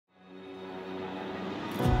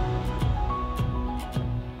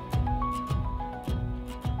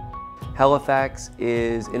Halifax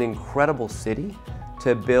is an incredible city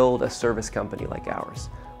to build a service company like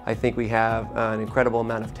ours. I think we have an incredible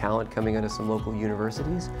amount of talent coming out of some local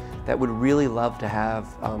universities that would really love to have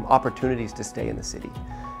opportunities to stay in the city.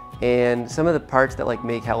 And some of the parts that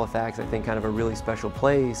make Halifax, I think, kind of a really special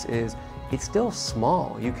place is it's still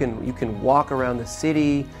small. You can walk around the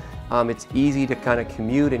city. It's easy to kind of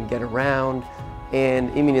commute and get around.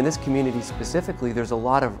 And I mean, in this community specifically, there's a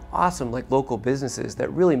lot of awesome local businesses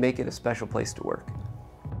that really make it a special place to work.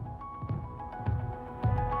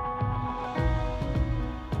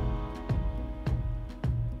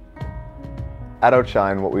 At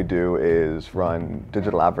Outshine, what we do is run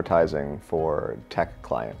digital advertising for tech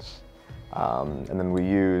clients. And then we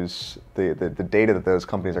use the data that those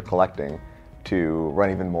companies are collecting to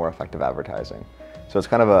run even more effective advertising. So it's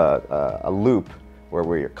kind of a loop where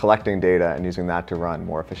we're collecting data and using that to run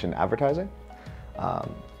more efficient advertising.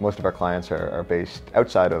 Most of our clients are based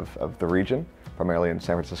outside of the region, primarily in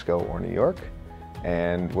San Francisco or New York.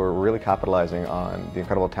 And we're really capitalizing on the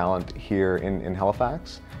incredible talent here in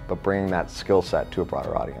Halifax, but bringing that skill set to a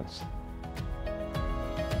broader audience.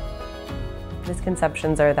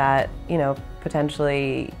 Misconceptions are that,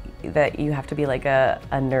 potentially that you have to be like a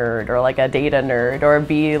nerd or like a data nerd or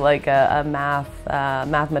be like a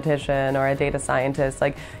mathematician or a data scientist.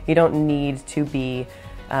 You don't need to be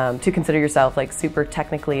to consider yourself super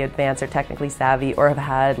technically advanced or technically savvy or have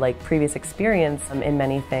had previous experience in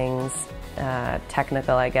many things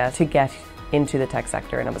technical, I guess, to get into the tech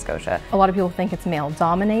sector in Nova Scotia. A lot of people think it's male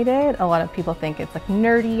dominated. A lot of people think it's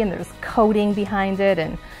nerdy and there's coding behind it,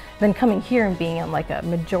 and then coming here and being in a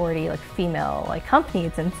majority female company,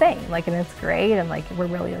 it's insane. And it's great, and we're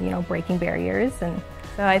really breaking barriers. And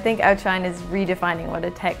so I think Outshine is redefining what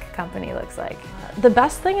a tech company looks like. The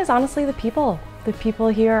best thing is honestly the people. The people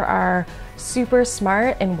here are super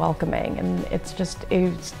smart and welcoming, and it's just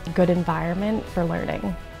a good environment for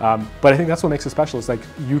learning. But I think that's what makes it special. It's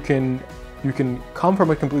you can come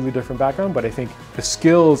from a completely different background, but I think the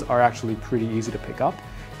skills are actually pretty easy to pick up.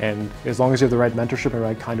 And as long as you have the right mentorship and the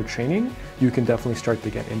right kind of training, you can definitely start to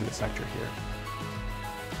get into the sector here.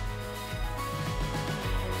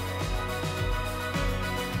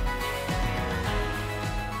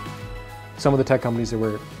 Some of the tech companies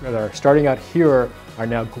that are starting out here are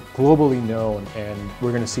now globally known, and we're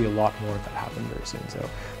going to see a lot more of that happen very soon. So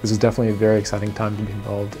this is definitely a very exciting time to be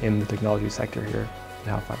involved in the technology sector here in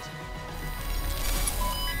Halifax.